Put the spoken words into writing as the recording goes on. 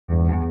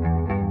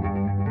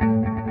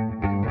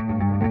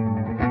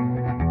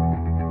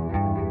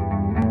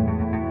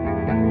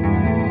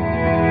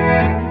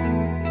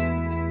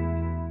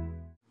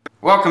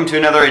Welcome to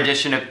another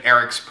edition of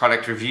Eric's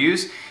Product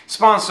Reviews,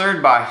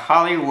 sponsored by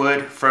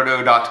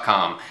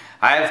hollywoodfrodo.com.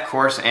 I, of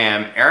course,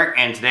 am Eric,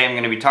 and today I'm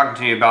going to be talking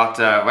to you about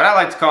what I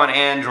like to call an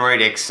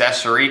Android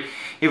accessory,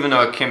 even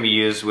though it can be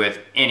used with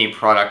any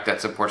product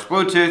that supports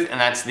Bluetooth, and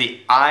that's the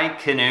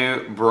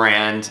iKANOO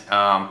brand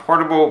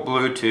portable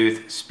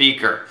Bluetooth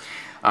speaker.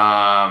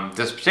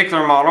 This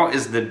particular model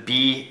is the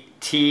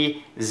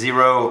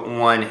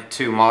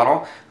BT012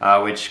 model,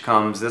 which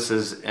comes, this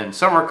is in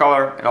silver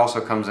color. It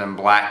also comes in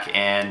black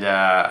and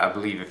I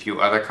believe a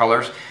few other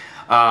colors.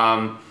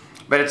 But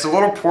it's a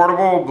little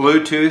portable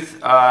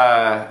Bluetooth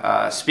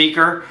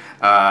speaker.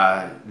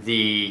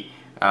 The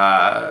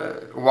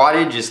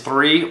wattage is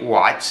 3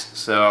 watts,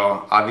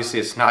 so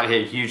obviously it's not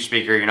a huge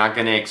speaker. You're not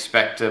going to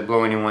expect to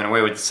blow anyone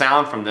away with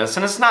sound from this,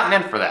 and it's not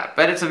meant for that.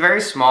 But it's a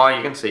very small,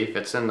 you can see,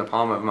 fits in the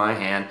palm of my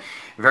hand,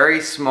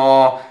 very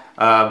small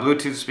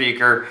Bluetooth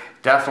speaker.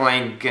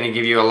 Definitely going to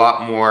give you a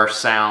lot more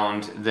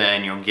sound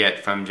than you'll get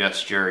from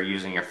just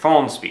using your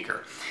phone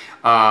speaker.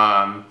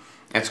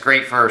 It's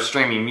great for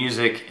streaming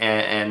music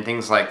and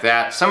things like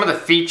that. Some of the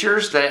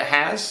features that it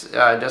has,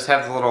 does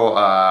have the little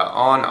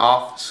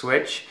on-off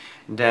switch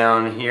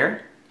down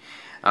here.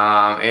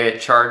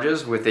 It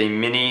charges with a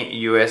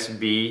mini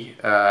USB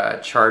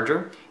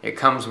charger. It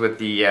comes with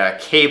the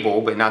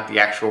cable, but not the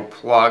actual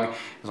plug.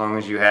 As long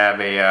as you have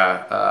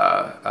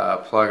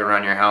a plug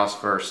around your house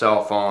for a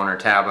cell phone or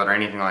tablet or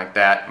anything like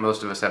that.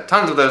 Most of us have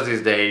tons of those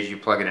these days. You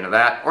plug it into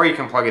that, or you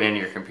can plug it into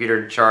your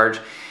computer to charge.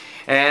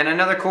 And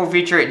another cool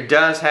feature, it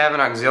does have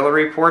an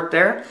auxiliary port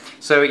there.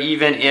 So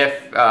even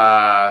if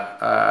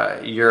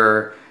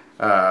your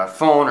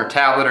phone or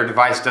tablet or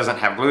device doesn't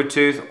have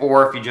Bluetooth,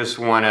 or if you just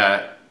want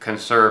to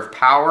conserve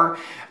power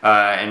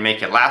and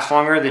make it last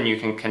longer, then you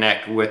can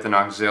connect with an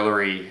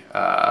auxiliary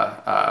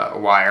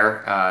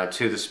wire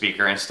to the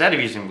speaker instead of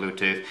using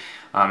Bluetooth.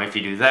 If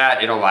you do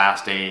that, it'll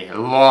last a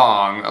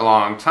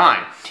long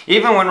time.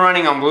 Even when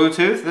running on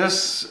Bluetooth,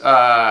 this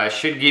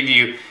should give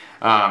you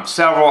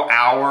several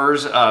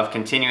hours of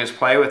continuous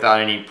play without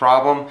any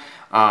problem.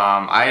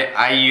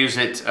 I use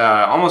it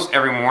almost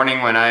every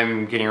morning when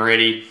I'm getting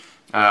ready.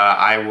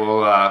 I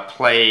will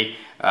play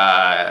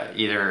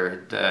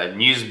either the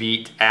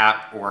Newsbeat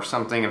app or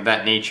something of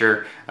that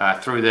nature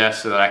through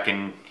this, so that I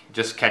can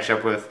just catch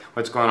up with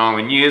what's going on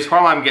with news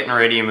while I'm getting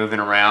ready and moving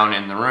around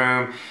in the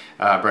room,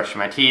 brushing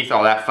my teeth,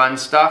 all that fun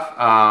stuff.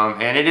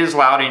 And it is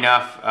loud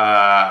enough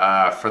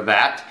for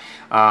that.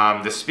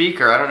 The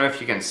speaker, I don't know if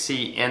you can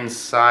see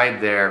inside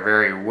there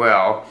very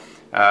well,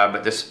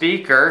 but the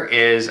speaker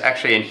is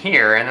actually in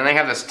here, and then they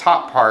have this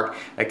top part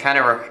that kind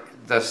of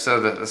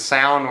so that the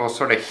sound will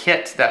sort of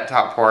hit that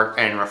top part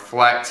and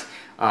reflect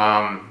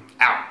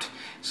out.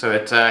 So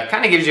it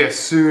kind of gives you a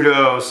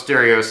pseudo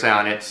stereo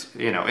sound. It's,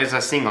 you know, it's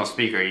a single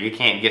speaker. You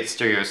can't get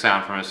stereo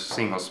sound from a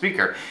single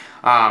speaker,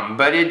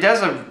 but it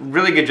does a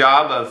really good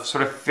job of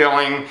sort of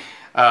filling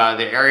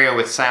the area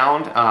with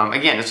sound.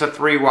 Again, it's a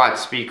 3-watt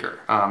speaker.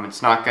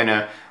 It's not going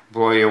to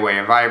blow you away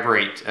and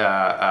vibrate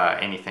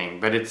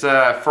anything, but it's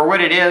for what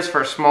it is,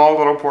 for a small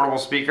little portable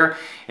speaker,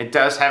 it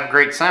does have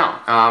great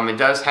sound. It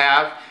does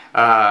have,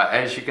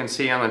 as you can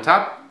see on the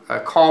top, a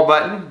call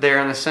button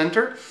there in the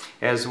center,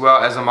 as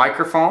well as a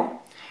microphone,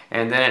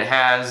 and then it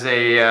has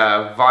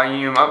a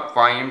volume up,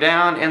 volume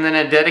down, and then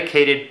a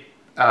dedicated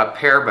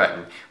pair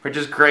button, which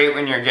is great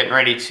when you're getting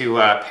ready to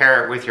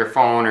pair it with your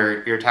phone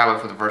or your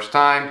tablet for the first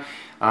time.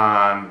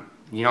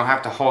 You don't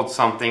have to hold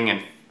something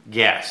and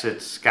guess.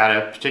 It's got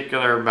a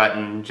particular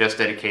button just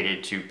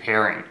dedicated to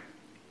pairing.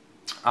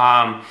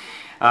 On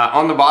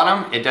the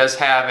bottom, it does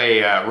have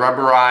a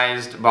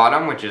rubberized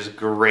bottom, which is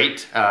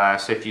great.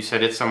 So if you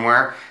set it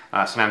somewhere,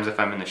 sometimes if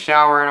I'm in the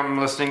shower and I'm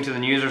listening to the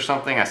news or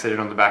something, I set it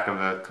on the back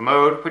of a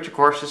commode, which of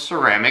course is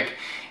ceramic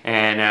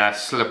and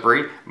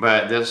slippery,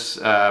 but this,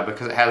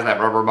 because it has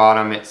that rubber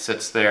bottom, it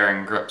sits there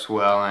and grips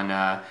well and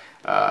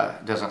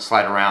doesn't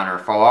slide around or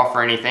fall off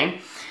or anything.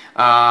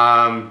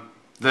 The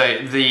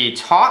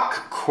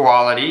talk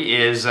quality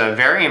is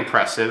very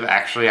impressive.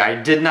 Actually, I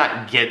did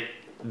not get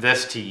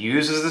this to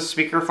use as a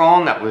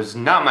speakerphone. That was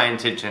not my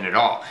intention at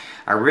all.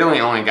 I really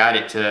only got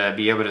it to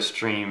be able to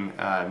stream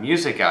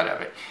music out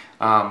of it.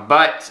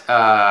 But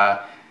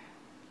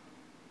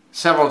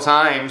several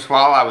times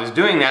while I was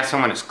doing that,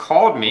 someone has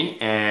called me,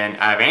 and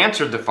I've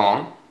answered the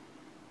phone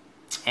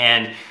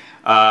and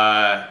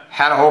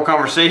had a whole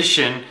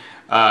conversation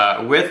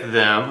with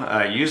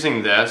them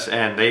using this,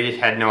 and they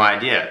had no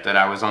idea that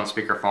I was on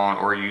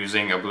speakerphone or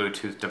using a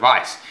Bluetooth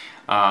device.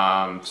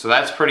 So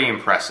that's pretty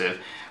impressive.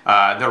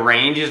 The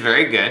range is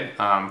very good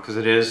because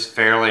it is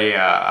fairly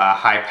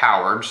high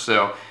powered,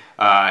 so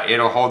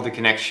it'll hold the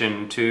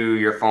connection to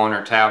your phone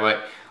or tablet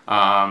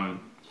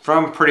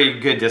from pretty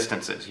good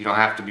distances. You don't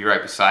have to be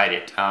right beside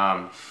it.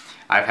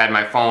 I've had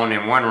my phone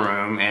in one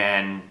room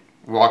and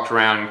walked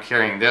around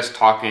carrying this,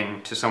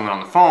 talking to someone on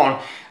the phone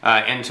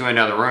into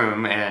another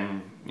room,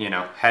 and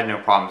had no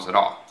problems at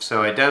all.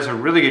 So it does a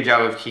really good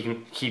job of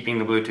keeping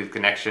the Bluetooth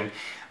connection.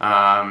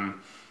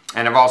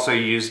 And I've also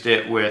used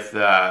it with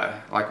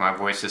like my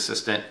voice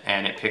assistant,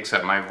 and it picks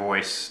up my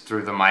voice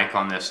through the mic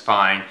on this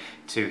fine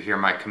to hear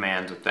my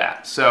commands with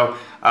that. So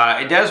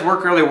it does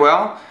work really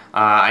well.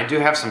 I do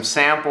have some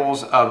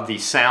samples of the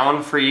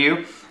sound for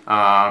you.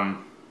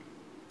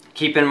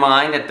 Keep in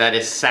mind that that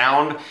is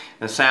sound.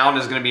 The sound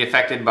is going to be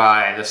affected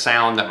by the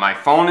sound that my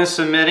phone is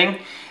submitting.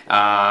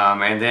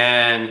 And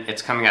then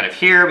it's coming out of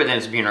here, but then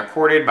it's being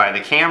recorded by the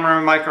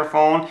camera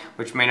microphone,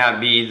 which may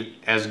not be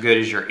as good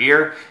as your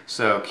ear.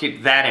 So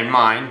keep that in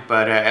mind,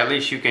 but at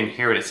least you can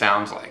hear what it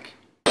sounds like.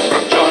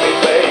 Johnny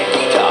played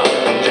guitar,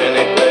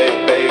 Jenny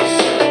played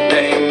bass.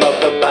 Name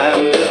of the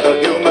band is the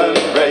Human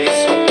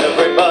Race.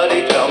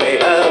 Everybody tell me,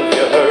 have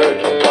you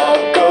heard? How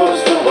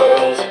goes the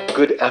world?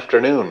 Good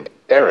afternoon,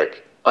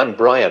 Eric. I'm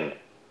Brian.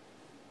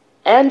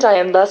 And I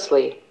am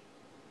Leslie.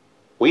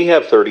 We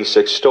have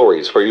 36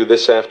 stories for you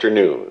this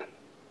afternoon.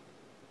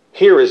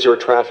 Here is your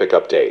traffic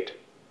update.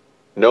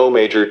 No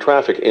major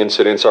traffic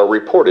incidents are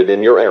reported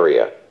in your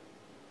area.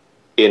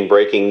 In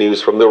breaking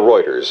news from the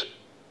Reuters,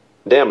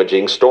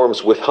 damaging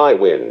storms with high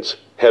winds,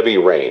 heavy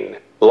rain,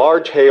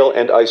 large hail,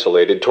 and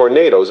isolated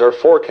tornadoes are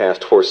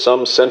forecast for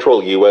some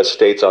central U.S.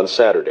 states on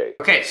Saturday.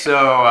 Okay,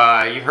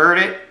 so you heard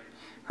it.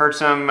 Heard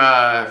some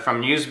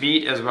from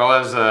Newsbeat, as well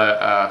as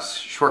a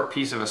short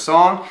piece of a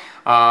song.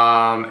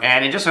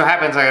 And it just so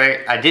happens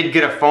I did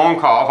get a phone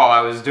call while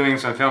I was doing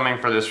some filming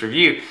for this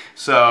review.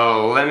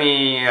 So let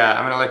me,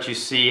 I'm going to let you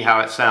see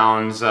how it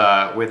sounds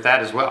with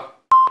that as well.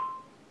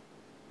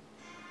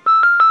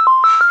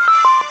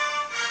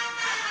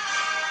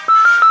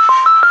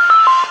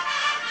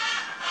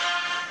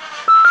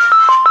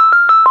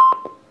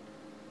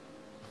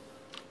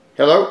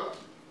 Hello?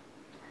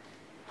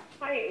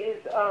 Hi,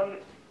 is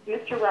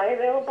Mr. Rye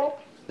available?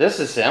 This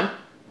is Sim.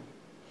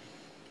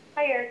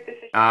 Hi, Eric. This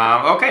is.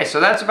 Okay, so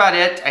that's about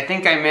it. I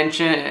think I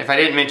mentioned, if I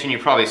didn't mention, you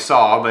probably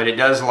saw, but it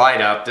does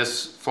light up.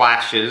 This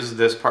flashes,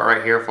 this part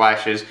right here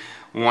flashes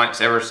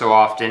once ever so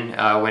often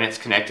when it's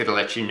connected to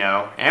let you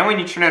know. And when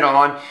you turn it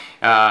on,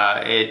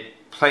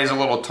 it plays a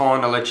little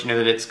tone to let you know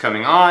that it's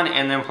coming on,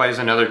 and then plays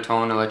another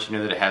tone to let you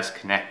know that it has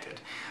connected.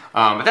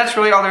 But that's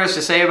really all there is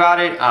to say about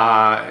it.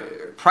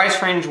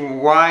 Price range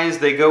wise,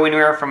 they go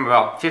anywhere from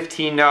about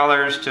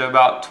 $15 to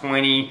about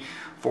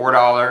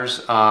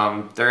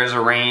 $24. There is a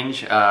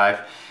range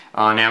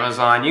on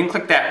Amazon. You can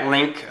click that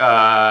link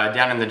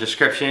down in the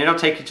description. It'll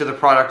take you to the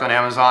product on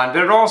Amazon,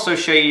 but it'll also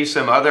show you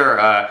some other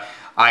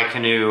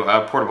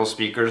iKANOO portable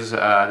speakers.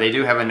 They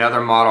do have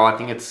another model, I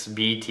think it's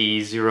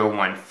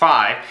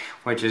BT015,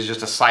 which is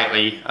just a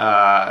slightly,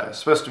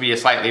 supposed to be a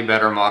slightly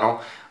better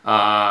model.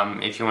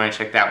 If you want to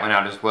check that one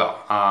out as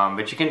well.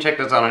 But you can check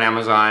those out on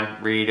Amazon,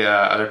 read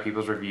other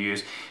people's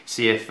reviews,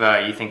 see if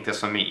you think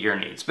this will meet your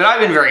needs. But I've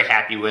been very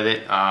happy with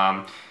it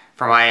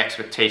for my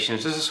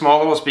expectations. Just a small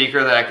little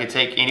speaker that I could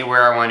take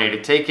anywhere I wanted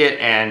to take it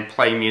and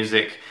play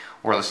music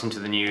or listen to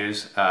the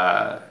news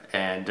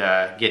and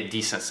get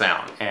decent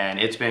sound. And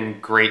it's been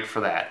great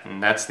for that.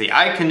 And that's the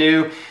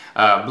iKANOO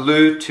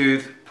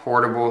Bluetooth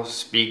portable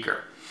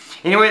speaker.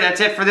 Anyway, that's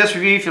it for this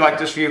review. If you like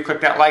this review,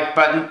 click that like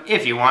button.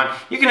 If you want,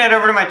 you can head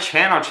over to my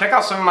channel, check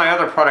out some of my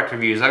other product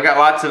reviews. I've got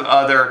lots of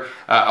other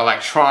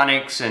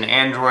electronics and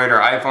Android or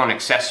iPhone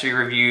accessory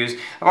reviews.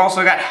 I've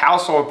also got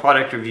household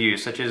product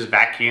reviews, such as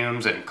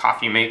vacuums and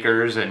coffee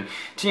makers and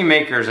tea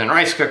makers and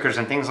rice cookers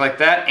and things like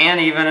that,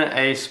 and even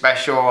a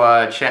special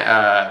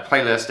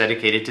playlist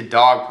dedicated to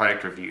dog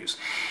product reviews.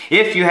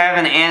 If you have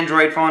an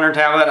Android phone or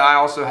tablet, I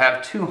also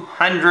have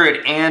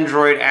 200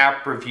 Android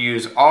app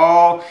reviews,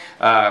 all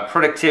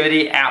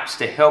productivity apps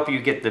to help you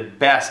get the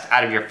best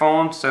out of your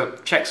phone. So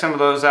check some of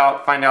those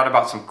out, find out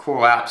about some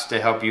cool apps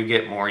to help you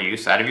get more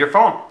use out of your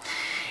phone.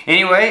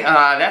 Anyway,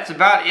 that's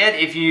about it.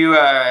 If you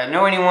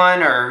know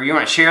anyone or you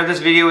want to share this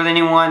video with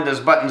anyone, those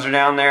buttons are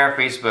down there: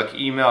 Facebook,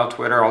 email,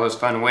 Twitter, all those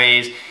fun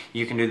ways.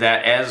 You can do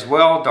that as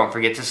well. Don't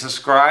forget to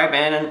subscribe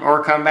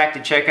or come back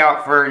to check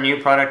out for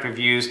new product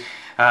reviews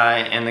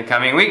in the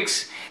coming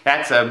weeks.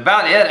 That's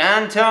about it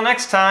until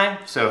next time,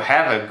 so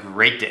have a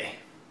great day.